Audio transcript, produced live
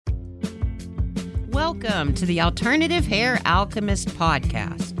Welcome to the Alternative Hair Alchemist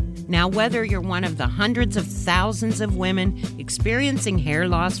podcast. Now, whether you're one of the hundreds of thousands of women experiencing hair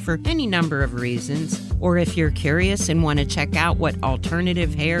loss for any number of reasons, or if you're curious and want to check out what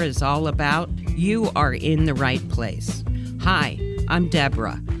alternative hair is all about, you are in the right place. Hi, I'm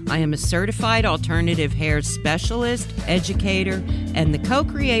Deborah. I am a certified alternative hair specialist, educator, and the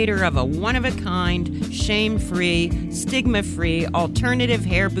co-creator of a one-of-a-kind, shame-free, stigma-free alternative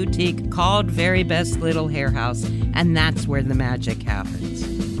hair boutique called Very Best Little Hair House, and that's where the magic happens.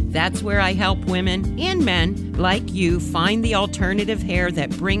 That's where I help women and men like you find the alternative hair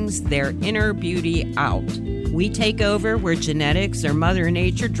that brings their inner beauty out. We take over where genetics or Mother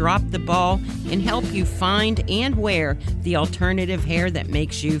Nature dropped the ball and help you find and wear the alternative hair that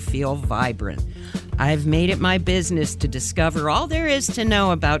makes you feel vibrant. I've made it my business to discover all there is to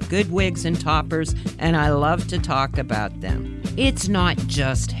know about good wigs and toppers, and I love to talk about them. It's not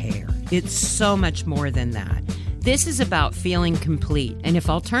just hair. It's so much more than that. This is about feeling complete, and if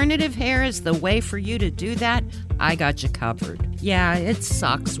alternative hair is the way for you to do that, I got you covered. Yeah, it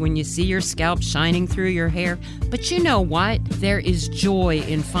sucks when you see your scalp shining through your hair, but you know what? There is joy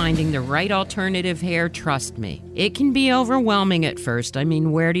in finding the right alternative hair, trust me. It can be overwhelming at first. I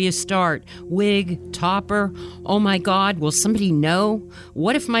mean, where do you start? Wig, topper? Oh my God, will somebody know?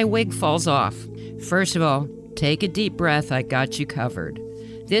 What if my wig falls off? First of all, take a deep breath, I got you covered.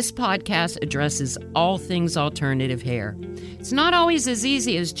 This podcast addresses all things alternative hair. It's not always as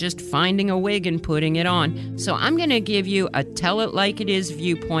easy as just finding a wig and putting it on, so I'm going to give you a tell-it-like-it-is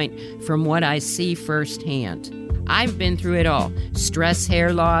viewpoint from what I see firsthand. I've been through it all. Stress,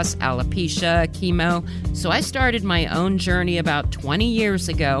 hair loss, alopecia, chemo. So I started my own journey about 20 years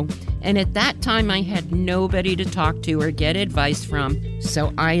ago, and at that time I had nobody to talk to or get advice from,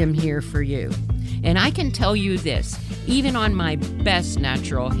 so I am here for you. And I can tell you this, even on my best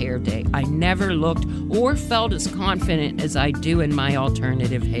natural hair day, I never looked or felt as confident as I do in my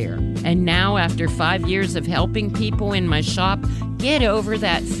alternative hair. And now, after 5 years of helping people in my shop get over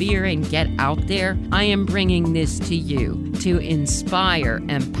that fear and get out there, I am bringing this to you to inspire,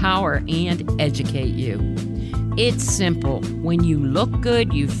 empower, and educate you. It's simple. When you look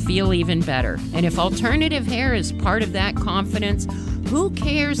good, you feel even better. And if alternative hair is part of that confidence, who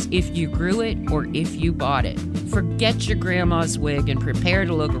cares if you grew it or if you bought it? Forget your grandma's wig and prepare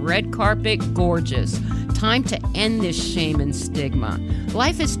to look red carpet gorgeous. Time to end this shame and stigma.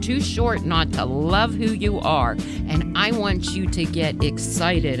 Life is too short not to love who you are, and I want you to get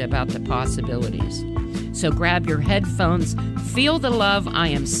excited about the possibilities. So grab your headphones, feel the love I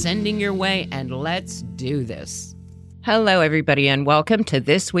am sending your way, and let's do this. Hello, everybody, and welcome to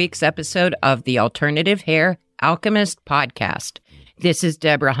this week's episode of the Alternative Hair Alchemist podcast. This is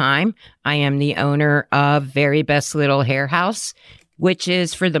Deborah Heim. I am the owner of Very Best Little Hair House, which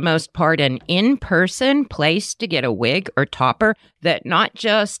is for the most part an in-person place to get a wig or topper that not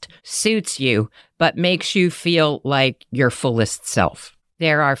just suits you, but makes you feel like your fullest self.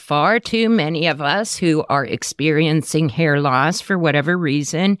 There are far too many of us who are experiencing hair loss for whatever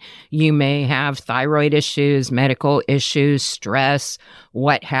reason. You may have thyroid issues, medical issues, stress,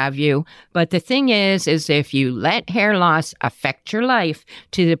 what have you. But the thing is if you let hair loss affect your life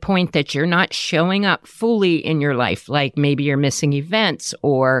to the point that you're not showing up fully in your life, like maybe you're missing events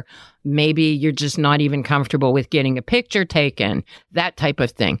or maybe you're just not even comfortable with getting a picture taken, that type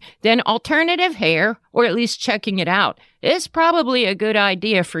of thing, then alternative hair, or at least checking it out, is probably a good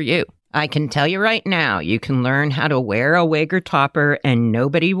idea for you. I can tell you right now, you can learn how to wear a wig or topper and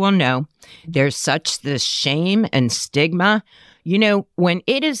nobody will know. There's such this shame and stigma. You know, when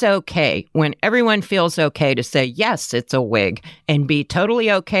it is okay, when everyone feels okay to say, yes, it's a wig, and be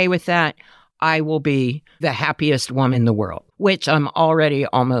totally okay with that, I will be the happiest woman in the world, which I'm already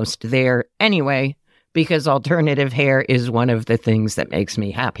almost there anyway, because alternative hair is one of the things that makes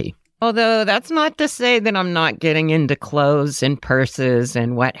me happy. Although that's not to say that I'm not getting into clothes and purses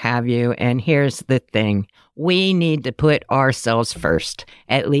and what have you. And here's the thing. We need to put ourselves first,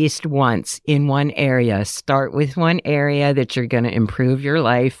 at least once in one area. Start with one area that you're going to improve your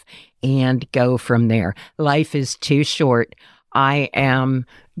life and go from there. Life is too short. I am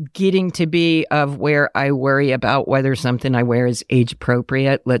getting to be of where I worry about whether something I wear is age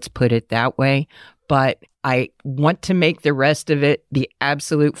appropriate. Let's put it that way. But I want to make the rest of it the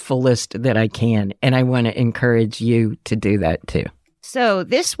absolute fullest that I can. And I want to encourage you to do that too. So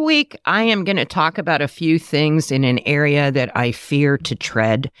this week, I am going to talk about a few things in an area that I fear to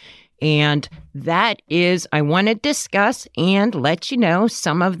tread. And that is, I want to discuss and let you know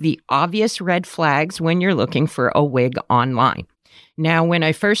some of the obvious red flags when you're looking for a wig online. Now, when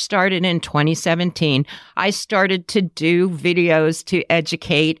I first started in 2017, I started to do videos to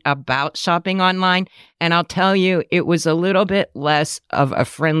educate about shopping online. And I'll tell you, it was a little bit less of a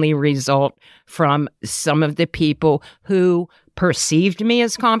friendly result from some of the people who perceived me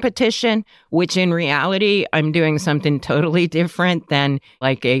as competition, which in reality, I'm doing something totally different than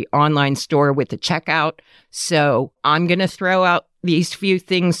like a online store with the checkout. So I'm going to throw out these few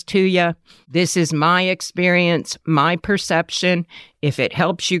things to you. This is my experience, my perception. If it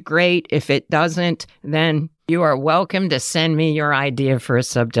helps you, great. If it doesn't, then you are welcome to send me your idea for a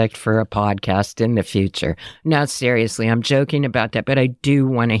subject for a podcast in the future. No, seriously, I'm joking about that, but I do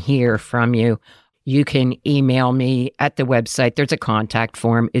want to hear from you. You can email me at the website. There's a contact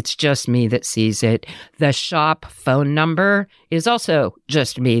form. It's just me that sees it. The shop phone number is also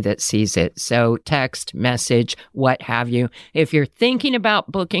just me that sees it. So text, message, what have you. If you're thinking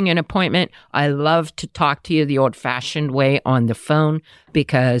about booking an appointment, I love to talk to you the old-fashioned way on the phone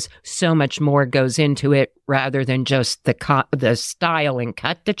because so much more goes into it rather than just the style and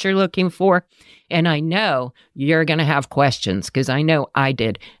cut that you're looking for. And I know you're going to have questions because I know I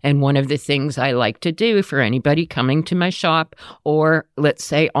did. And one of the things I like to do for anybody coming to my shop or let's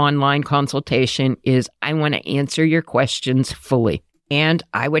say online consultation is I want to answer your questions fully. And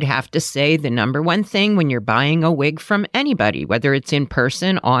I would have to say the number one thing when you're buying a wig from anybody, whether it's in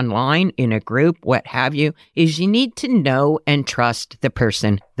person, online, in a group, what have you, is you need to know and trust the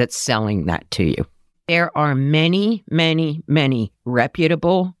person that's selling that to you. There are many, many, many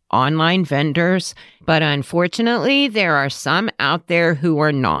reputable online vendors, but unfortunately, there are some out there who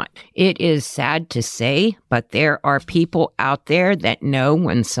are not. It is sad to say, but there are people out there that know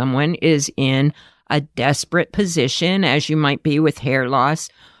when someone is in a desperate position, as you might be with hair loss,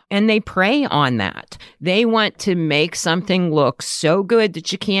 and they prey on that. They want to make something look so good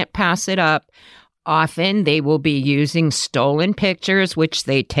that you can't pass it up. Often they will be using stolen pictures, which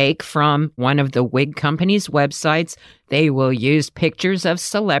they take from one of the wig company's websites. They will use pictures of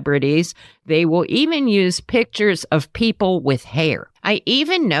celebrities. They will even use pictures of people with hair. I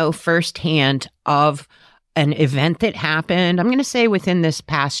even know firsthand of an event that happened, I'm going to say within this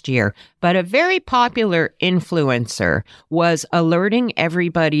past year, but a very popular influencer was alerting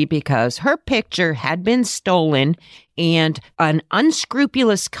everybody because her picture had been stolen and an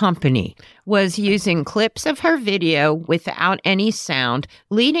unscrupulous company was using clips of her video without any sound,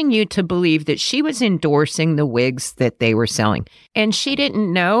 leading you to believe that she was endorsing the wigs that they were selling. And she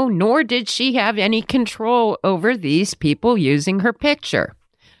didn't know, nor did she have any control over these people using her picture.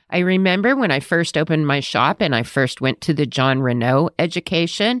 I remember when I first opened my shop and I first went to the John Renault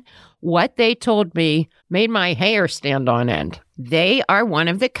education, what they told me made my hair stand on end. They are one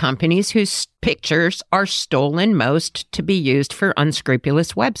of the companies whose pictures are stolen most to be used for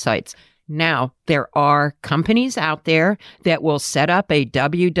unscrupulous websites. Now, there are companies out there that will set up a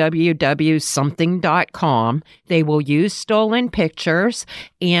www.something.com. They will use stolen pictures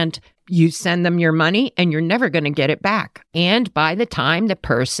and you send them your money and you're never going to get it back. And by the time the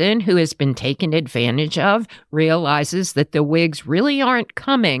person who has been taken advantage of realizes that the wigs really aren't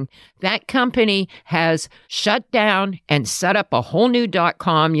coming, that company has shut down and set up a whole new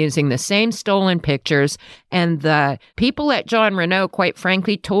 .com using the same stolen pictures. And the people at John Renault, quite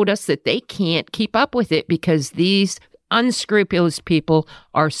frankly, told us that they can't keep up with it because these unscrupulous people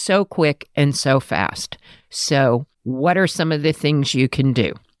are so quick and so fast. So what are some of the things you can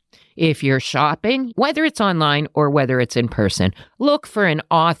do? If you're shopping, whether it's online or whether it's in person, look for an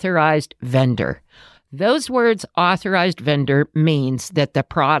authorized vendor. Those words, authorized vendor, means that the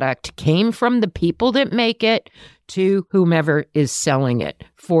product came from the people that make it to whomever is selling it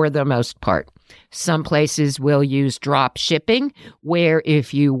for the most part. Some places will use drop shipping, where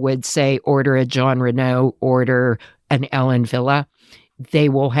if you would say order a John Renault, order an Ellen Villa, they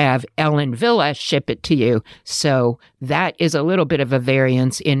will have Ellen Villa ship it to you. So that is a little bit of a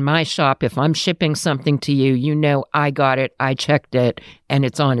variance. In my shop, if I'm shipping something to you, you know I got it, I checked it, and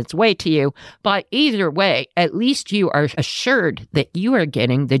it's on its way to you. But either way, at least you are assured that you are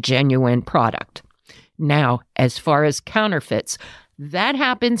getting the genuine product. Now, as far as counterfeits, that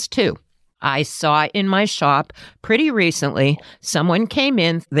happens too. I saw in my shop pretty recently, someone came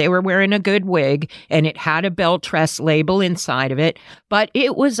in, they were wearing a good wig, and it had a Belle Tress label inside of it, but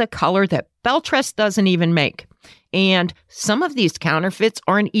it was a color that Belle Tress doesn't even make. And some of these counterfeits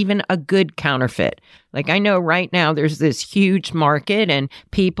aren't even a good counterfeit. Like I know right now there's this huge market and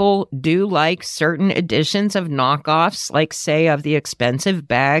people do like certain editions of knockoffs, like say of the expensive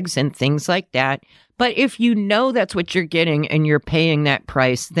bags and things like that. But if you know that's what you're getting and you're paying that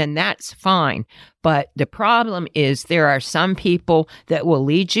price, then that's fine. But the problem is there are some people that will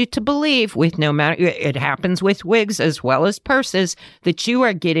lead you to believe, with no matter, it happens with wigs as well as purses, that you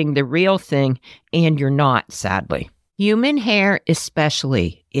are getting the real thing, and you're not, sadly. Human hair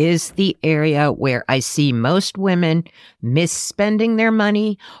especially is the area where I see most women misspending their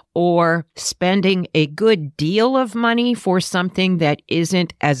money or spending a good deal of money for something that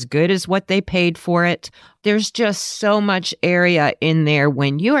isn't as good as what they paid for it. There's just so much area in there.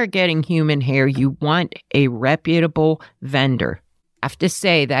 When you are getting human hair, you want a reputable vendor. I have to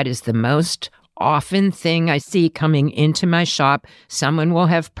say that is the most often thing I see coming into my shop. Someone will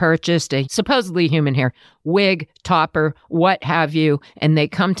have purchased a supposedly human hair wig, topper, what have you, and they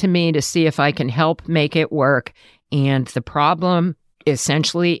come to me to see if I can help make it work. And the problem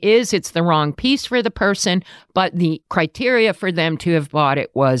essentially is it's the wrong piece for the person, but the criteria for them to have bought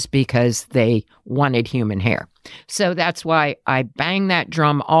it was because they wanted human hair. So that's why I bang that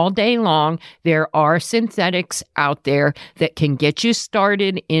drum all day long. There are synthetics out there that can get you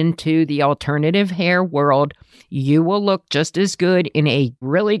started into the alternative hair world. You will look just as good in a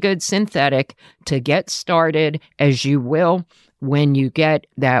really good synthetic to get started as you will when you get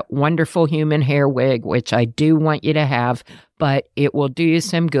that wonderful human hair wig, which I do want you to have, but it will do you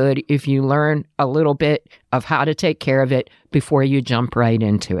some good if you learn a little bit of how to take care of it before you jump right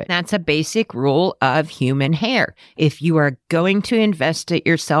into it. That's a basic rule of human hair. If you are going to invest it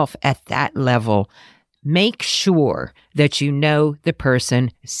yourself at that level, make sure that you know the person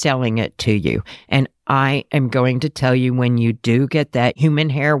selling it to you. And I am going to tell you, when you do get that human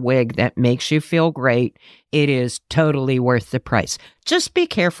hair wig that makes you feel great, it is totally worth the price. Just be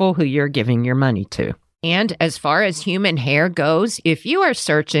careful who you're giving your money to. And as far as human hair goes, if you are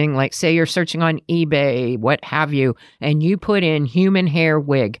searching, like say you're searching on eBay, what have you, and you put in human hair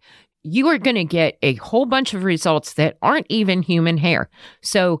wig, you are going to get a whole bunch of results that aren't even human hair.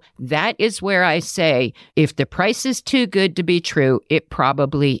 So that is where I say, if the price is too good to be true, it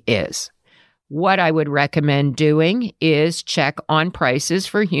probably is. What I would recommend doing is check on prices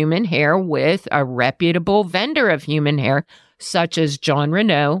for human hair with a reputable vendor of human hair, such as John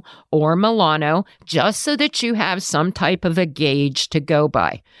Renault or Milano, just so that you have some type of a gauge to go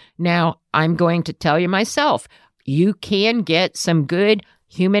by. Now, I'm going to tell you myself, you can get some good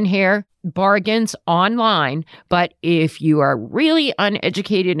human hair bargains online, but if you are really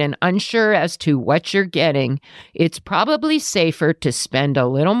uneducated and unsure as to what you're getting, it's probably safer to spend a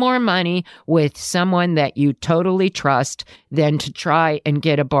little more money with someone that you totally trust than to try and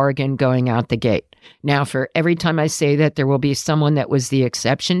get a bargain going out the gate. Now, for every time I say that, there will be someone that was the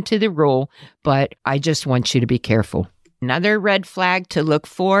exception to the rule, but I just want you to be careful. Another red flag to look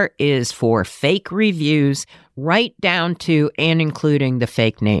for is for fake reviews, right down to and including the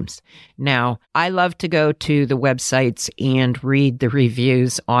fake names. Now, I love to go to the websites and read the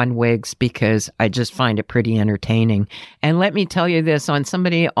reviews on wigs because I just find it pretty entertaining. And let me tell you this, on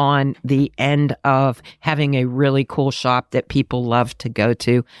somebody on the end of having a really cool shop that people love to go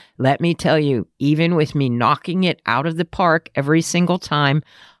to, let me tell you, even with me knocking it out of the park every single time,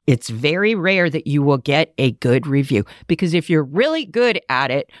 it's very rare that you will get a good review, because if you're really good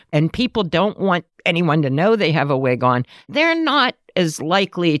at it and people don't want anyone to know they have a wig on, they're not as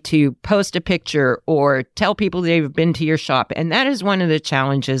likely to post a picture or tell people they've been to your shop. And that is one of the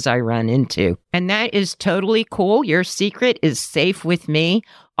challenges I run into. And that is totally cool. Your secret is safe with me.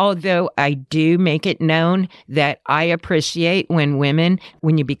 Although I do make it known that I appreciate when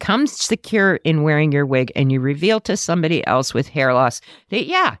you become secure in wearing your wig and you reveal to somebody else with hair loss that,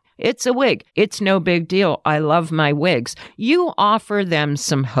 yeah, it's a wig. It's no big deal. I love my wigs. You offer them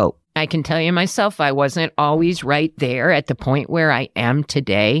some hope. I can tell you myself, I wasn't always right there at the point where I am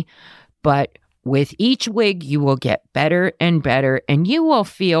today, but with each wig, you will get better and better, and you will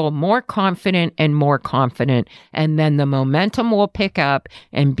feel more confident, and then the momentum will pick up,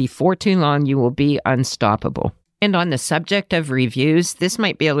 and before too long, you will be unstoppable. And on the subject of reviews, this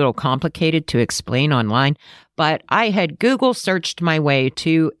might be a little complicated to explain online, but I had Google searched my way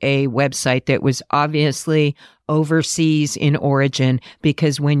to a website that was obviously overseas in origin,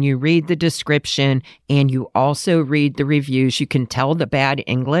 because when you read the description and you also read the reviews, you can tell the bad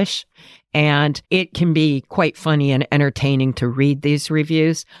English. And it can be quite funny and entertaining to read these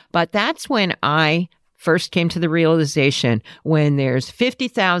reviews. But that's when I first came to the realization, when there's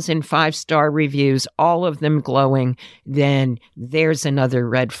 50,000 five-star reviews, all of them glowing, then there's another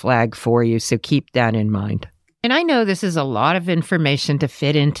red flag for you. So keep that in mind. And I know this is a lot of information to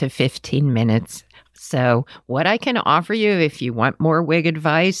fit into 15 minutes. So what I can offer you if you want more wig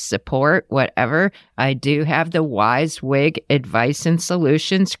advice, support, whatever, I do have the Wise Wig Advice and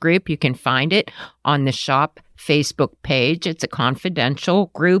Solutions group. You can find it on the shop Facebook page. It's a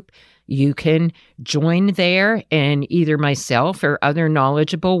confidential group. You can join there, and either myself or other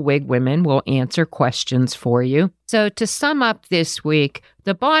knowledgeable wig women will answer questions for you. So to sum up this week,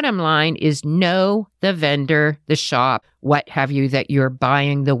 the bottom line is know the vendor, the shop, what have you that you're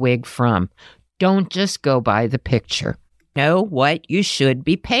buying the wig from. Don't just go by the picture. Know what you should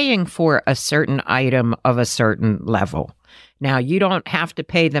be paying for a certain item of a certain level. Now, you don't have to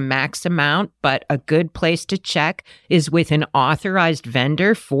pay the max amount, but a good place to check is with an authorized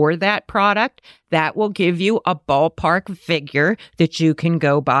vendor for that product. That will give you a ballpark figure that you can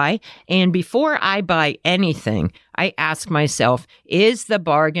go by. And before I buy anything, I ask myself, is the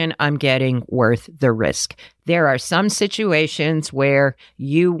bargain I'm getting worth the risk? There are some situations where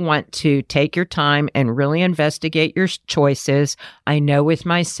you want to take your time and really investigate your choices. I know with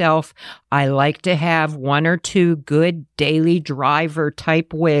myself, I like to have one or two good daily driver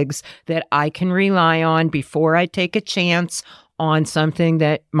type wigs that I can rely on before I take a chance on something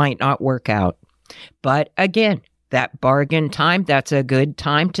that might not work out. But again, that bargain time, that's a good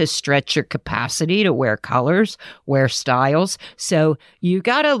time to stretch your capacity to wear colors, wear styles. So you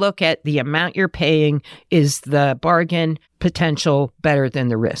got to look at the amount you're paying. Is the bargain potential better than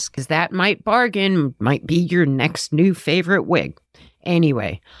the risk? Because that bargain might be your next new favorite wig.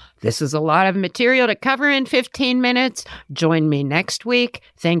 Anyway, this is a lot of material to cover in 15 minutes. Join me next week.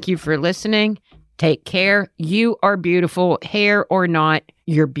 Thank you for listening. Take care. You are beautiful, hair or not.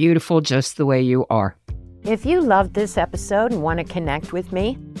 You're beautiful just the way you are. If you loved this episode and want to connect with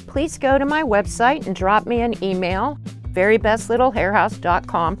me, please go to my website and drop me an email,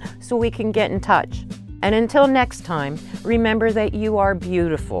 verybestlittlehairhouse.com, so we can get in touch. And until next time, remember that you are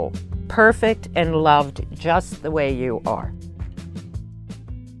beautiful, perfect, and loved just the way you are.